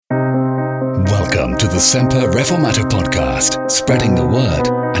Welcome to the Semper Reformata podcast, spreading the word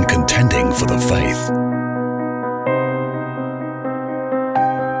and contending for the faith.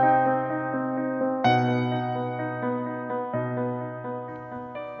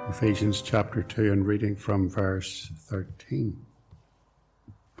 Ephesians chapter 2 and reading from verse 13.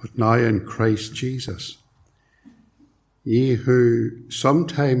 But now in Christ Jesus, ye who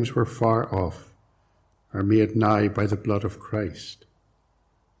sometimes were far off are made nigh by the blood of Christ.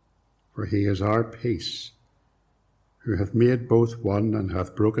 For he is our peace, who hath made both one and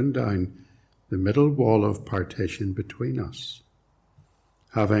hath broken down the middle wall of partition between us,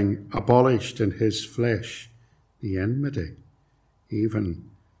 having abolished in his flesh the enmity, even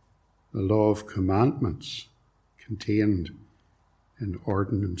the law of commandments contained in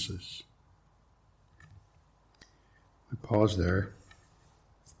ordinances. I pause there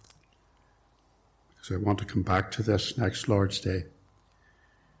because I want to come back to this next Lord's Day.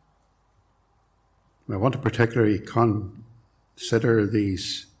 I want to particularly consider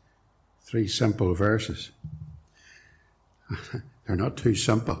these three simple verses. They're not too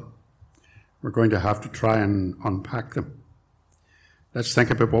simple. We're going to have to try and unpack them. Let's think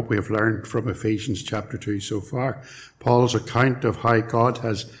about what we have learned from Ephesians chapter 2 so far. Paul's account of how God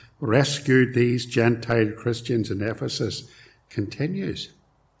has rescued these Gentile Christians in Ephesus continues.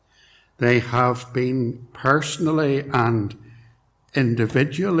 They have been personally and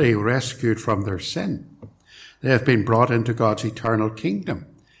individually rescued from their sin. They have been brought into God's eternal kingdom.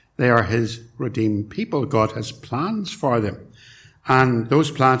 They are his redeemed people. God has plans for them. And those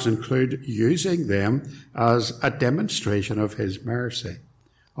plans include using them as a demonstration of his mercy,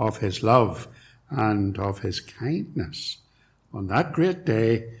 of his love, and of his kindness on that great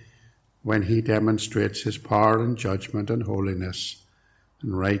day when he demonstrates his power and judgment and holiness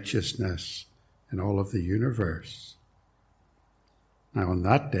and righteousness in all of the universe. Now, on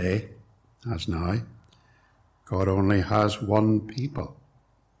that day, as now, God only has one people,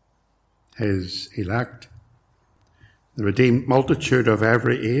 his elect, the redeemed multitude of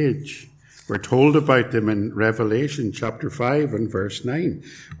every age. We're told about them in Revelation chapter 5 and verse 9.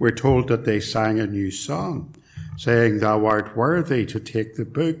 We're told that they sang a new song, saying, Thou art worthy to take the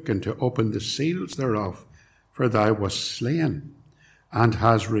book and to open the seals thereof, for thou wast slain, and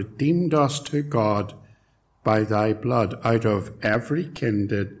hast redeemed us to God by thy blood out of every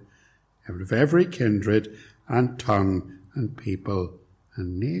kindred and tongue and people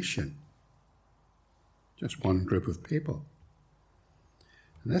and nation. Just one group of people.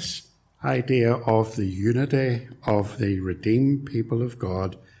 And this idea of the unity of the redeemed people of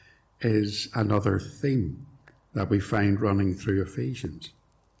God is another theme that we find running through Ephesians.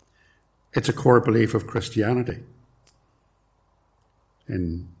 It's a core belief of Christianity.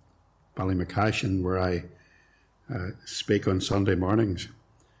 In Ballymacashin, where I speak on Sunday mornings,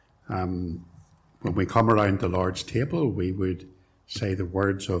 when we come around the Lord's table, we would say the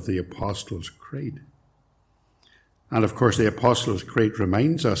words of the Apostles' Creed. And of course, the Apostles' Creed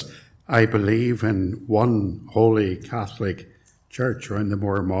reminds us, I believe in one holy Catholic Church, or in the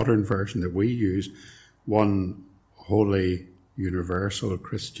more modern version that we use, one holy universal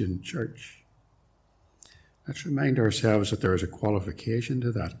Christian Church. Let's remind ourselves that there is a qualification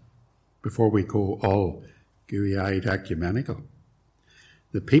to that before we go all gooey-eyed ecumenical.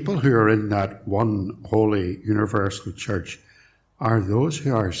 The people who are in that one holy universal church are those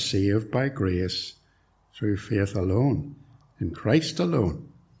who are saved by grace through faith alone, in Christ alone,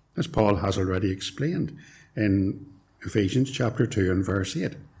 as Paul has already explained in Ephesians chapter 2 and verse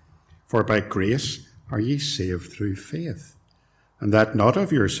 8. For by grace are ye saved through faith, and that not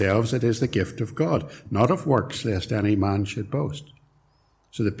of yourselves, it is the gift of God, not of works, lest any man should boast.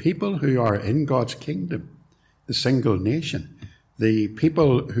 So the people who are in God's kingdom, the single nation, the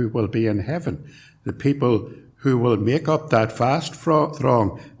people who will be in heaven, the people who will make up that vast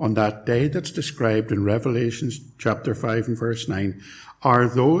throng on that day that's described in Revelation chapter 5 and verse 9, are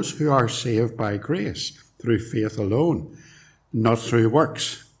those who are saved by grace through faith alone, not through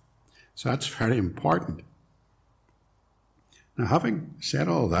works. So that's very important. Now, having said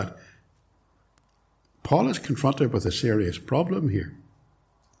all that, Paul is confronted with a serious problem here.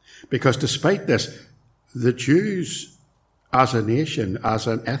 Because despite this, the Jews as a nation, as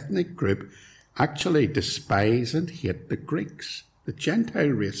an ethnic group, actually despise and hate the Greeks, the Gentile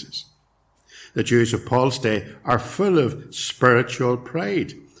races. The Jews of Paul's day are full of spiritual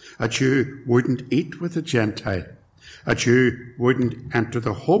pride. A Jew wouldn't eat with a Gentile. A Jew wouldn't enter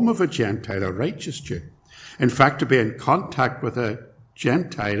the home of a Gentile, a righteous Jew. In fact, to be in contact with a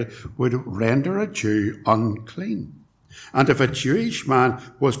Gentile would render a Jew unclean. And if a Jewish man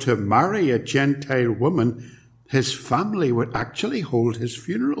was to marry a Gentile woman, his family would actually hold his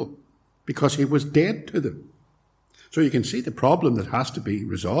funeral because he was dead to them. So you can see the problem that has to be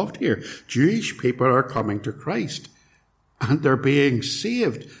resolved here. Jewish people are coming to Christ, and they're being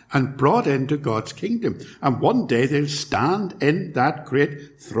saved and brought into God's kingdom. And one day they'll stand in that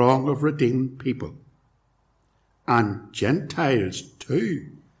great throng of redeemed people. And Gentiles too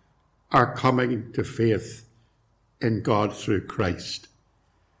are coming to faith in God through Christ.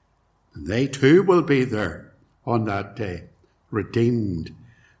 And they too will be there on that day, redeemed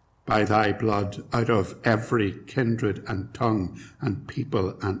by thy blood out of every kindred and tongue and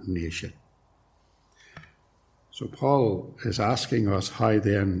people and nation. So Paul is asking us how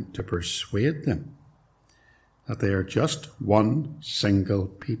then to persuade them that they are just one single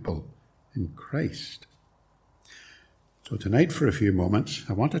people in Christ. So tonight, for a few moments,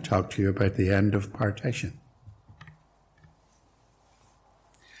 I want to talk to you about the end of partition.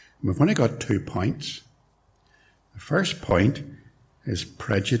 We've only got 2 points. The first point is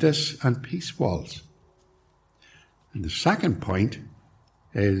prejudice and peace walls. And the second point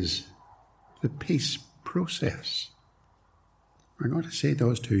is the peace process. We're going to say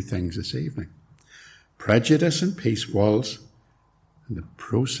those 2 things this evening. Prejudice and peace walls, and the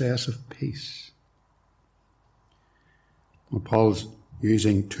process of peace. Well, Paul's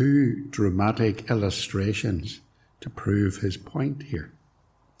using 2 dramatic illustrations to prove his point here.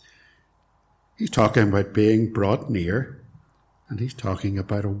 He's talking about being brought near, and he's talking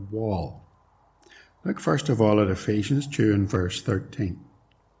about a wall. Look first of all at Ephesians 2 and verse 13.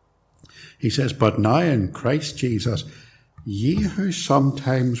 He says, "But now in Christ Jesus, ye who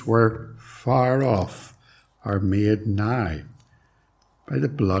sometimes were far off are made nigh by the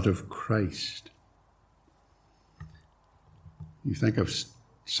blood of Christ." You think of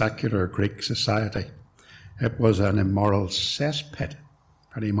secular Greek society. It was an immoral cesspit,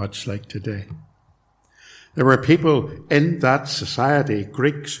 pretty much like today. There were people in that society,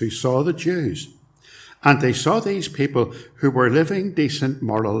 Greeks, who saw the Jews. And they saw these people who were living decent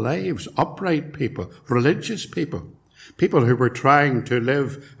moral lives, upright people, religious people, people who were trying to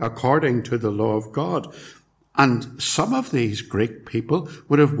live according to the law of God. And some of these Greek people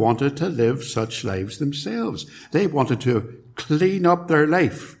would have wanted to live such lives themselves. They wanted to clean up their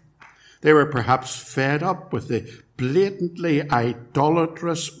life. They were perhaps fed up with the blatantly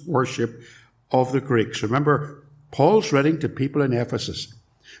idolatrous worship of the Greeks. Remember, Paul's writing to people in Ephesus,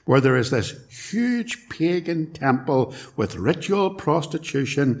 where there is this huge pagan temple with ritual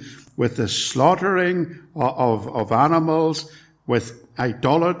prostitution, with the slaughtering of animals, with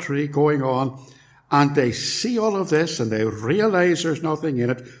idolatry going on. And they see all of this and they realize there's nothing in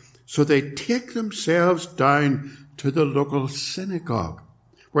it. So they take themselves down to the local synagogue,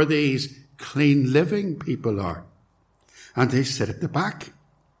 where these clean living people are. And they sit at the back.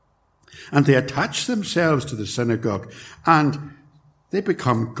 And they attach themselves to the synagogue. And they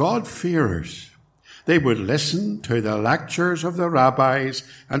become God-fearers. They would listen to the lectures of the rabbis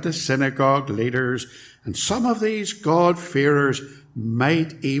and the synagogue leaders, and some of these God-fearers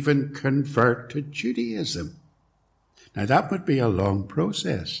might even convert to Judaism. Now that would be a long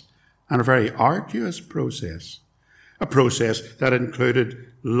process, and a very arduous process, a process that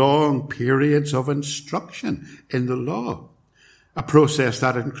included long periods of instruction in the law, a process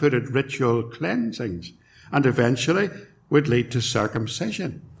that included ritual cleansings, and eventually would lead to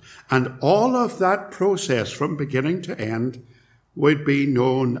circumcision. And all of that process from beginning to end would be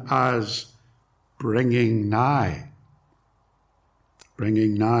known as bringing nigh.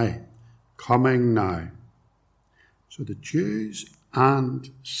 Bringing nigh. Coming nigh. So the Jews and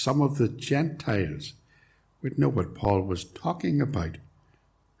some of the Gentiles would know what Paul was talking about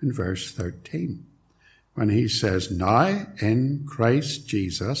in verse 13. When he says, "Now in Christ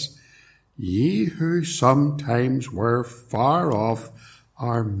Jesus, ye who sometimes were far off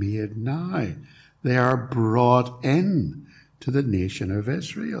are made nigh." They are brought in to the nation of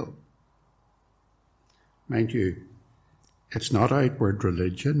Israel. Mind you, it's not outward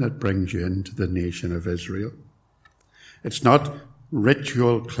religion that brings you into the nation of Israel. It's not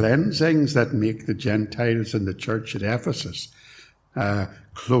ritual cleansings that make the Gentiles in the church at Ephesus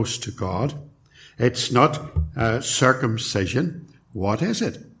close to God. It's not circumcision. What is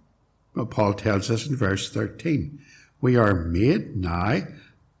it? Well, Paul tells us in verse 13, we are made nigh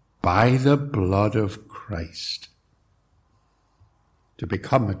by the blood of Christ. To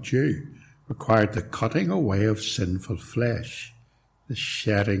become a Jew required the cutting away of sinful flesh, the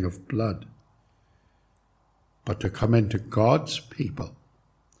shedding of blood. But to come into God's people,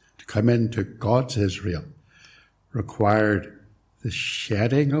 to come into God's Israel, required the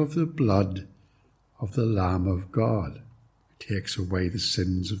shedding of the blood of the Lamb of God, who takes away the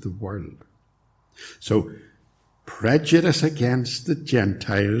sins of the world. So, prejudice against the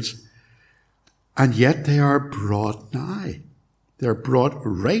Gentiles And yet they are brought nigh. They're brought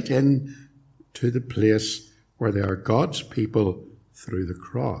right in to the place where they are God's people through the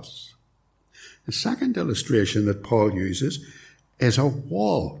cross. The second illustration that Paul uses is a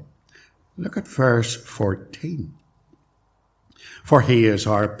wall. Look at verse 14. For he is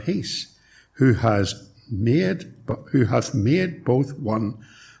our peace, who hath made both one,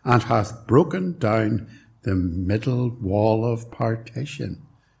 and hath broken down the middle wall of partition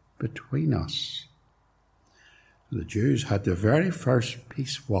between us. The Jews had the very first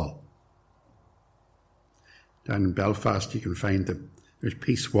peace wall. Down in Belfast you can find them. There's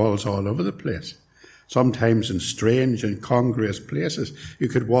peace walls all over the place. Sometimes in strange, incongruous places. You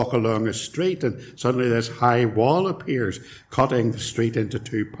could walk along a street and suddenly this high wall appears, cutting the street into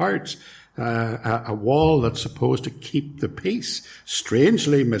two parts. A wall that's supposed to keep the peace,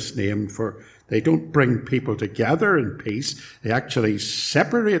 strangely misnamed, for they don't bring people together in peace. They actually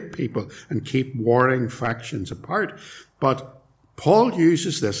separate people and keep warring factions apart. But Paul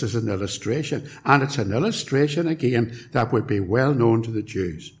uses this as an illustration, and it's an illustration, again, that would be well known to the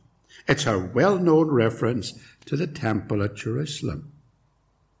Jews. It's a well-known reference to the temple at Jerusalem.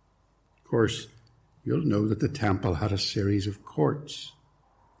 Of course, you'll know that the temple had a series of courts,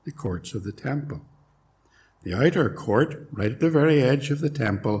 the courts of the temple. The outer court, right at the very edge of the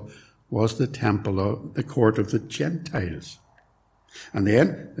temple, was the court of the Gentiles. And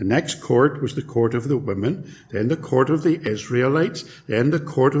then the next court was the court of the women, then the court of the Israelites, then the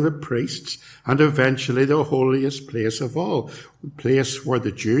court of the priests, and eventually the holiest place of all, the place where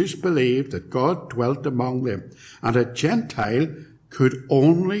the Jews believed that God dwelt among them. And a Gentile could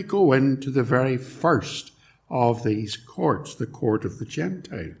only go into the very first of these courts, the court of the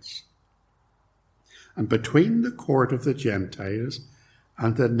Gentiles. And between the court of the Gentiles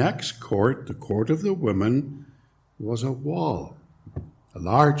and the next court, the court of the women, was a wall. A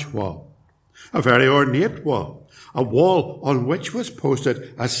large wall, a very ornate wall, a wall on which was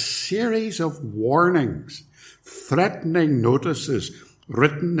posted a series of warnings, threatening notices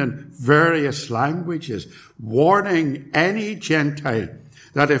written in various languages, warning any Gentile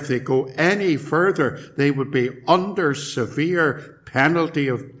that if they go any further, they would be under severe penalty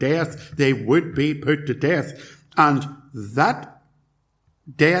of death. They would be put to death, and that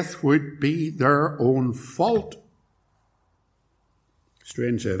death would be their own fault.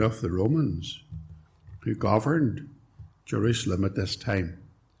 Strangely enough, the Romans, who governed Jerusalem at this time,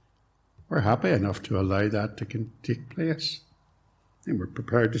 were happy enough to allow that to take place. They were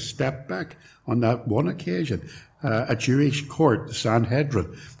prepared to step back on that one occasion. A Jewish court, the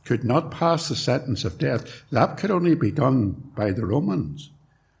Sanhedrin, could not pass the sentence of death. That could only be done by the Romans.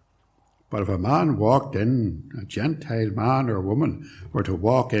 But if a man walked in, a Gentile man or woman, were to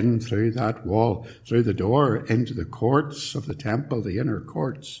walk in through that wall, through the door, into the courts of the temple, the inner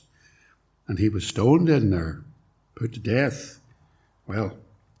courts, and he was stoned in there, put to death, well,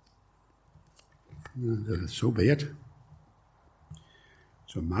 so be it.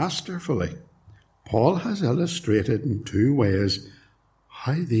 So masterfully, Paul has illustrated in two ways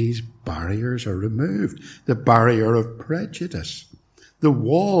how these barriers are removed. The barrier of prejudice, the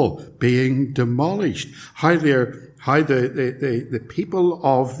wall being demolished, how the people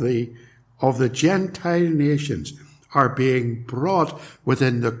of the Gentile nations are being brought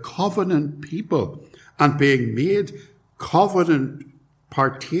within the covenant people and being made covenant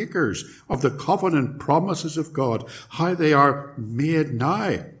partakers of the covenant promises of God, how they are made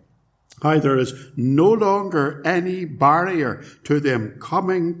now. How there is no longer any barrier to them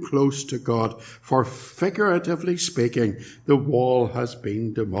coming close to God, for figuratively speaking, the wall has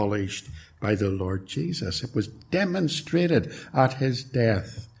been demolished by the Lord Jesus. It was demonstrated at his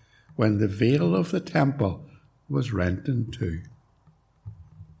death when the veil of the temple was rent in two.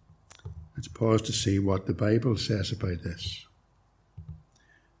 Let's pause to see what the Bible says about this.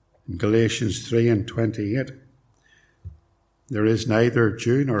 In Galatians 3:28, there is neither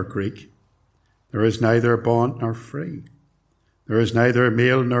Jew nor Greek, there is neither bond nor free, there is neither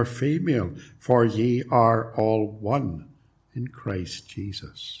male nor female, for ye are all one in Christ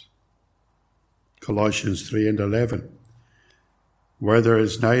Jesus. Colossians 3:11, where there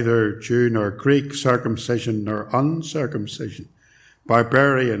is neither Jew nor Greek, circumcision nor uncircumcision,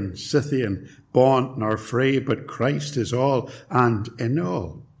 barbarian, Scythian, bond nor free, but Christ is all and in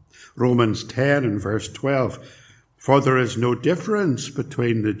all. Romans 10 and verse 12, for there is no difference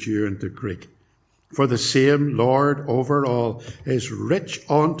between the Jew and the Greek, for the same Lord over all is rich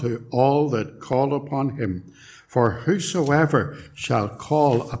unto all that call upon him. For whosoever shall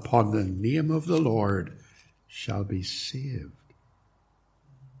call upon the name of the Lord shall be saved.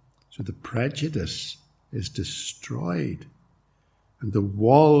 So the prejudice is destroyed. and the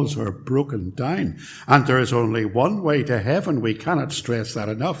walls are broken down. And there is only one way to heaven. We cannot stress that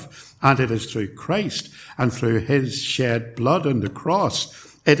enough. And it is through Christ and through his shed blood on the cross.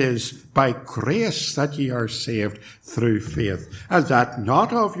 It is by grace that ye are saved through faith, and that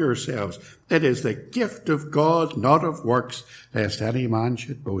not of yourselves. It is the gift of God, not of works, lest any man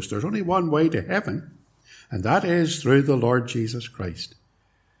should boast. There's only one way to heaven, and that is through the Lord Jesus Christ.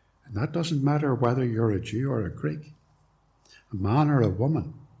 And that doesn't matter whether you're a Jew or a Greek, a man or a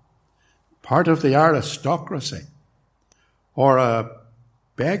woman, part of the aristocracy, or a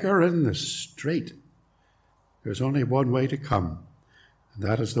beggar in the street. There's only one way to come. And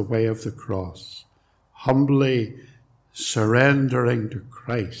that is the way of the cross, humbly surrendering to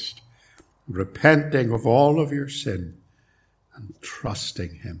Christ, repenting of all of your sin, and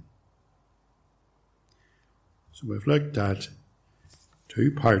trusting him. So we've looked at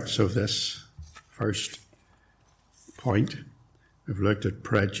two parts of this first point. We've looked at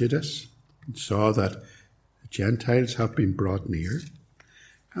prejudice and saw that the Gentiles have been brought near.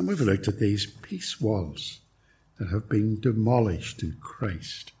 And we've looked at these peace walls that have been demolished in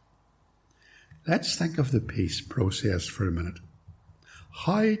Christ. Let's think of the peace process for a minute.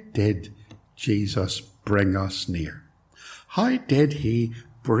 How did Jesus bring us near? How did he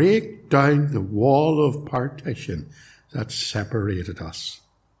break down the wall of partition that separated us?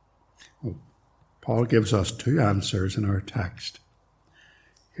 Well, Paul gives us two answers in our text.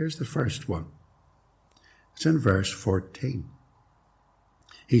 Here's the first one. It's in verse 14.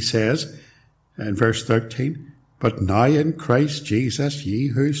 He says in verse 13, "But now in Christ Jesus, ye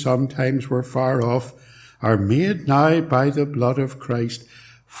who sometimes were far off, are made nigh by the blood of Christ,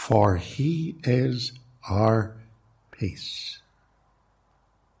 for he is our peace."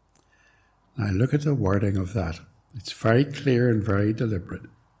 Now look at the wording of that. It's very clear and very deliberate.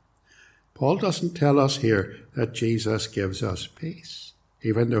 Paul doesn't tell us here that Jesus gives us peace,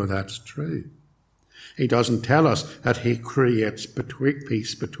 even though that's true. He doesn't tell us that he creates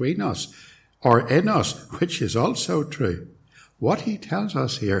peace between us or in us, which is also true. What he tells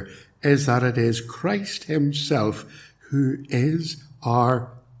us here is that it is Christ himself who is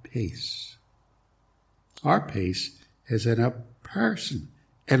our peace. Our peace is in a person,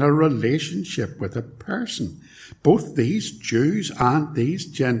 in a relationship with a person. Both these Jews and these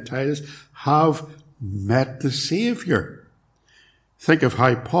Gentiles have met the Saviour. Think of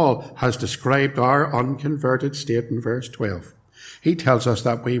how Paul has described our unconverted state in verse 12. He tells us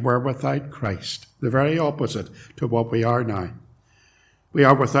that we were without Christ, the very opposite to what we are now. We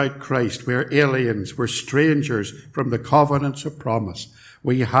are without Christ. We're aliens. We're strangers from the covenants of promise.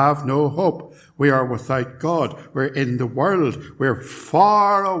 We have no hope. We are without God. We're in the world. We're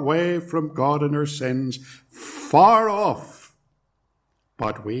far away from God in our sins, far off.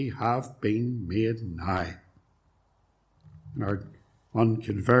 But we have been made nigh. In our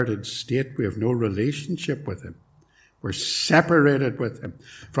unconverted state, we have no relationship with him. We're separated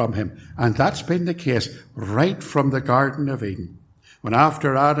from him. And that's been the case right from the Garden of Eden. When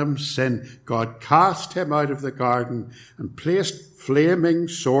after Adam's sin, God cast him out of the garden and placed flaming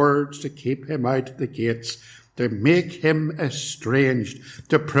swords to keep him out of the gates, to make him estranged,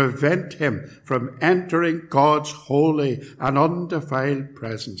 to prevent him from entering God's holy and undefiled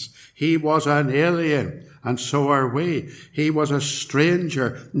presence. He was an alien, and so are we. He was a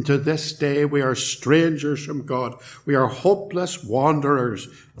stranger, and to this day we are strangers from God. We are hopeless wanderers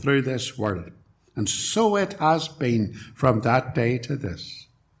through this world. And so it has been from that day to this.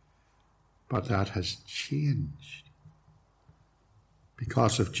 But that has changed.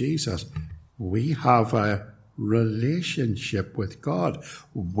 Because of Jesus, we have a relationship with God.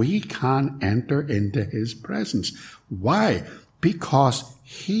 We can enter into his presence. Why? Because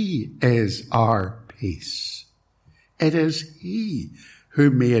he is our peace. It is he who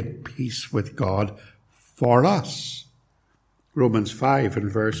made peace with God for us. Romans 5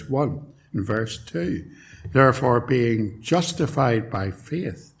 and verse 1 and verse 2. Therefore, being justified by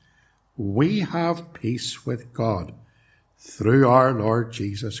faith, we have peace with God through our Lord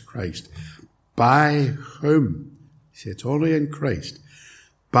Jesus Christ, by whom, see, it's only in Christ,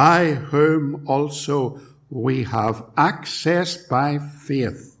 by whom also we have access by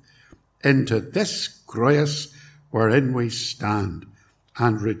faith into this grace wherein we stand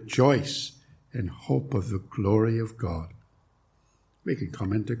and rejoice in hope of the glory of God. We can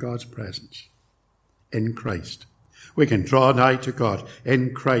come into God's presence in Christ. We can draw nigh to God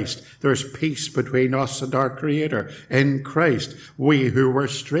in Christ. There's peace between us and our Creator in Christ. We who were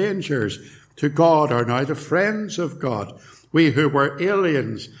strangers to God are now the friends of God. We who were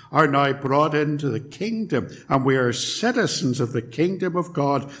aliens are now brought into the kingdom, and we are citizens of the kingdom of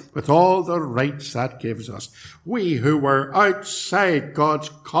God with all the rights that gives us. We who were outside God's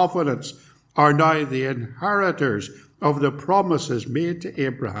covenants are now the inheritors of the promises made to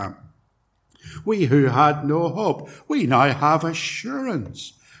Abraham. We who had no hope, we now have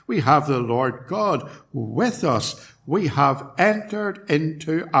assurance. We have the Lord God with us. We have entered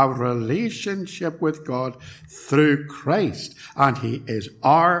into our relationship with God through Christ, and he is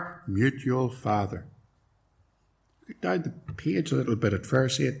our mutual Father. Look down the page a little bit at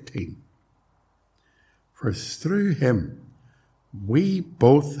verse 18. For through him we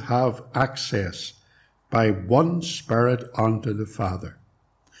both have access by one Spirit unto the Father.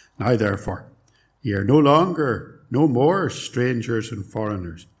 Now therefore, ye are no more strangers and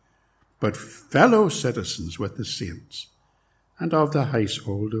foreigners, but fellow citizens with the saints and of the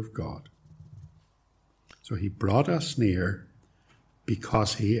household of God. So he brought us near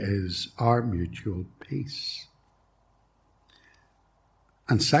because he is our mutual peace.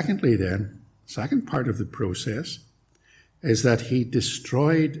 And secondly then, second part of the process is that he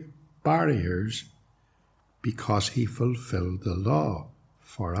destroyed barriers because he fulfilled the law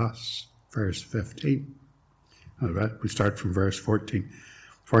for us. Verse 15. We start from verse 14.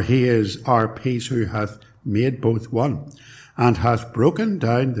 For he is our peace, who hath made both one, and hath broken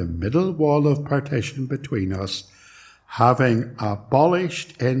down the middle wall of partition between us, having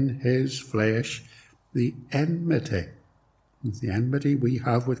abolished in his flesh the enmity we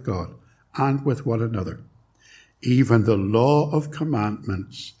have with God and with one another, even the law of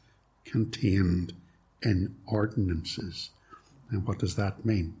commandments contained in ordinances. And what does that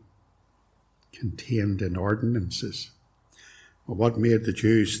mean? Contained in ordinances. Well, what made the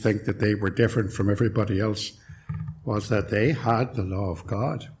Jews think that they were different from everybody else was that they had the law of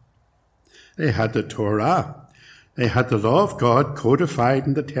God. They had the Torah. They had the law of God codified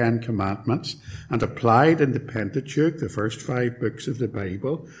in the 10 Commandments and applied in the Pentateuch, the first 5 books of the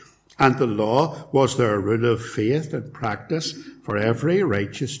Bible. And the law was their rule of faith and practice for every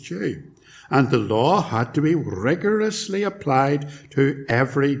righteous Jew. And the law had to be rigorously applied to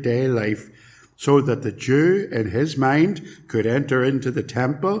everyday life, so that the Jew, in his mind, could enter into the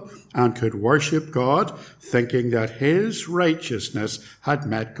temple and could worship God, thinking that his righteousness had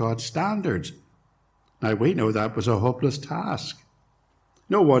met God's standards. Now, we know that was a hopeless task.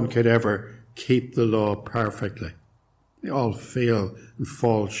 No one could ever keep the law perfectly. They all fail and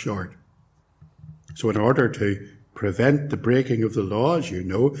fall short. So in order to prevent the breaking of the law, as you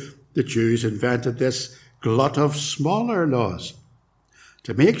know, the Jews invented this glut of smaller laws,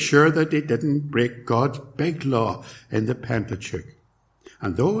 to make sure that they didn't break God's big law in the Pentateuch.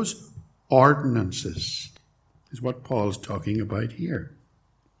 And those ordinances is what Paul's talking about here.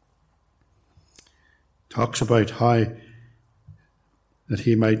 Talks about how that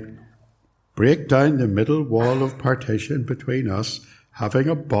he might break down the middle wall of partition between us, having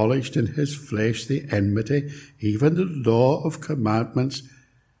abolished in his flesh the enmity, even the law of commandments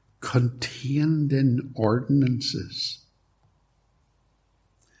contained in ordinances.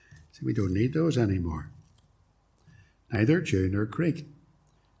 We don't need those anymore. Neither Jew nor Greek.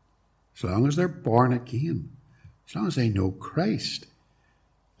 As long as they're born again, as long as they know Christ,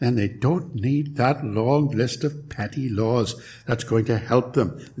 then they don't need that long list of petty laws that's going to help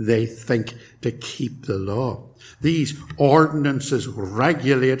them, they think, to keep the law. These ordinances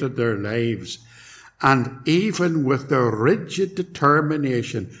regulated their lives, and even with their rigid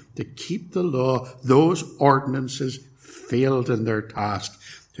determination to keep the law, those ordinances failed in their task.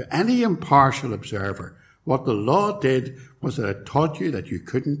 To any impartial observer, what the law did was that it taught you that you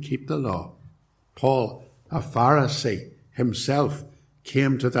couldn't keep the law. Paul, a Pharisee himself,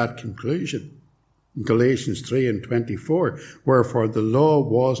 came to that conclusion. In Galatians 3:24, wherefore the law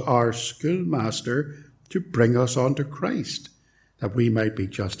was our schoolmaster to bring us unto Christ, that we might be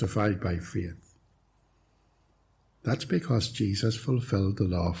justified by faith. That's because Jesus fulfilled the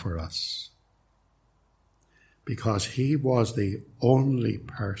law for us. Because he was the only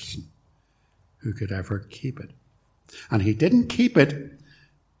person who could ever keep it. And he didn't keep it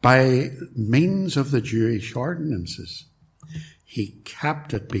by means of the Jewish ordinances. He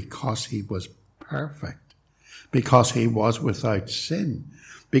kept it because he was perfect, because he was without sin,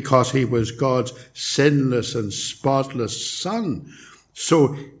 because he was God's sinless and spotless Son.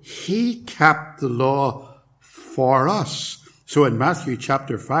 So he kept the law for us. So in Matthew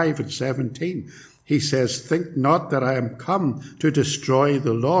chapter 5 and 17, he says, think not that I am come to destroy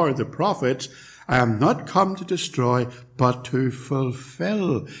the law or the prophets. I am not come to destroy, but to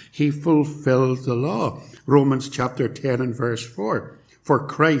fulfill. He fulfilled the law. Romans chapter 10 and verse 4. For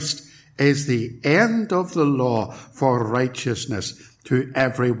Christ is the end of the law for righteousness to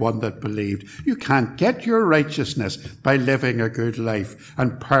everyone that believed. You can't get your righteousness by living a good life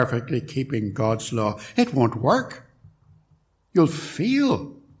and perfectly keeping God's law. It won't work. You'll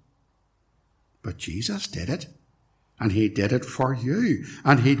fail. But Jesus did it. And he did it for you.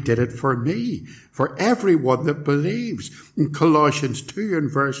 And he did it for me. For everyone that believes. In Colossians 2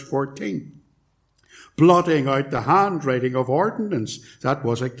 and verse 14. Blotting out the handwriting of ordinance that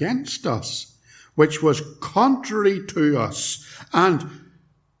was against us, which was contrary to us, and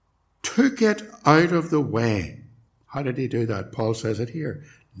took it out of the way. How did he do that? Paul says it here.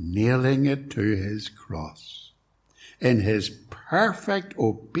 Nailing it to his cross. In his perfect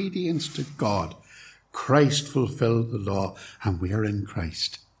obedience to God, Christ fulfilled the law, and we are in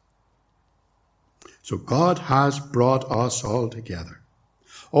Christ. So God has brought us all together.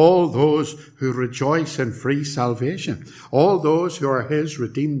 All those who rejoice in free salvation, all those who are his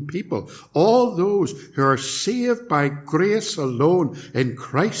redeemed people, all those who are saved by grace alone, in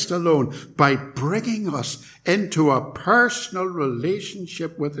Christ alone, by bringing us into a personal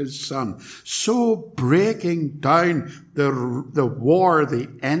relationship with his Son, so breaking down the war, the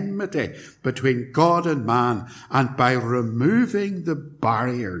enmity between God and man, and by removing the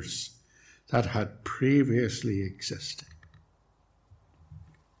barriers that had previously existed.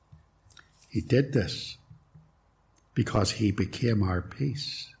 He did this because he became our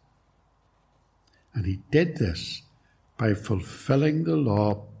peace. And he did this by fulfilling the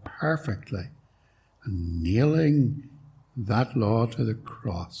law perfectly and nailing that law to the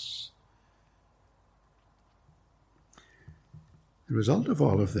cross. The result of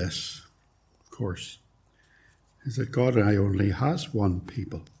all of this, of course, is that God and I only has one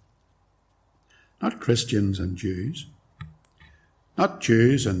people. Not Christians and Jews. Not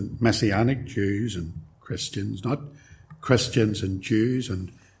Jews and Messianic Jews and Christians, not Christians and Jews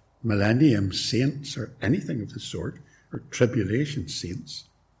and millennium saints or anything of the sort, or tribulation saints.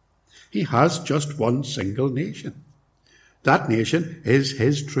 He has just one single nation. That nation is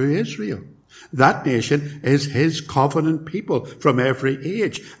his true Israel. That nation is his covenant people from every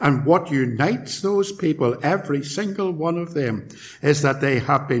age. And what unites those people, every single one of them, is that they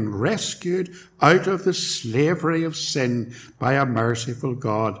have been rescued out of the slavery of sin by a merciful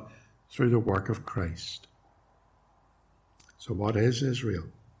God through the work of Christ. So what is Israel?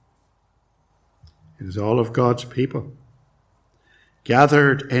 It is all of God's people,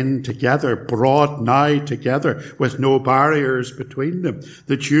 gathered in together, brought nigh together, with no barriers between them.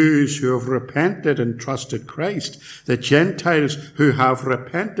 The Jews who have repented and trusted Christ, the Gentiles who have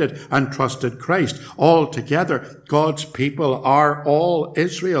repented and trusted Christ, all together, God's people are all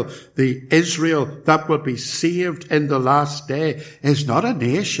Israel. The Israel that will be saved in the last day is not a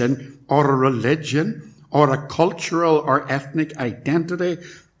nation or a religion or a cultural or ethnic identity.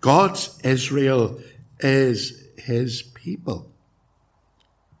 God's Israel is his people.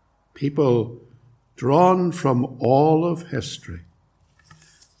 People drawn from all of history.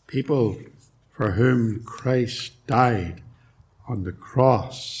 People for whom Christ died on the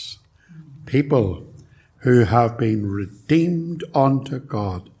cross. People who have been redeemed unto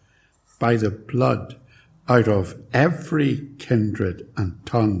God by the blood out of every kindred and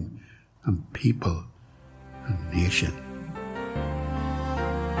tongue and people and nation.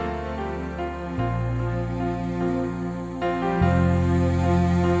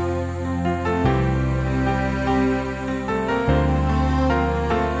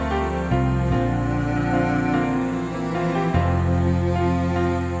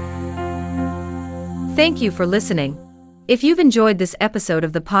 Thank you for listening. If you've enjoyed this episode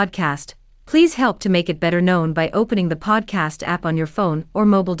of the podcast, please help to make it better known by opening the podcast app on your phone or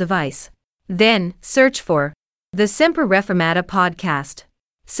mobile device. Then, search for the Semper Reformata podcast.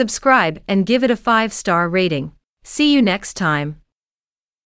 Subscribe and give it a 5-star rating. See you next time.